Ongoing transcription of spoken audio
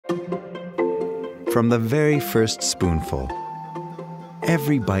From the very first spoonful,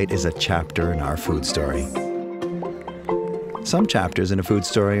 every bite is a chapter in our food story. Some chapters in a food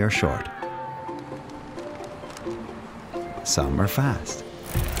story are short. Some are fast.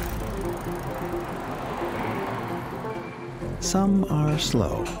 Some are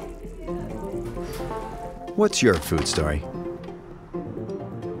slow. What's your food story?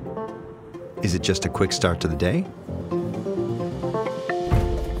 Is it just a quick start to the day?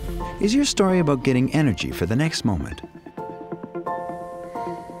 Is your story about getting energy for the next moment?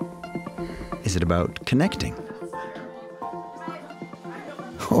 Is it about connecting?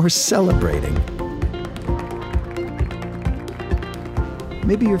 Or celebrating?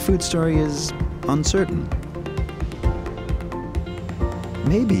 Maybe your food story is uncertain.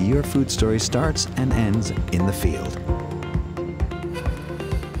 Maybe your food story starts and ends in the field.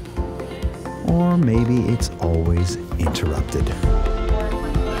 Or maybe it's always interrupted.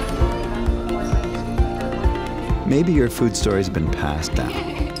 Maybe your food story's been passed down.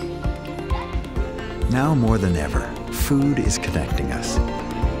 Now more than ever, food is connecting us.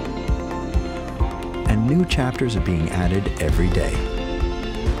 And new chapters are being added every day.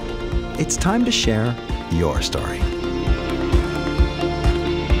 It's time to share your story.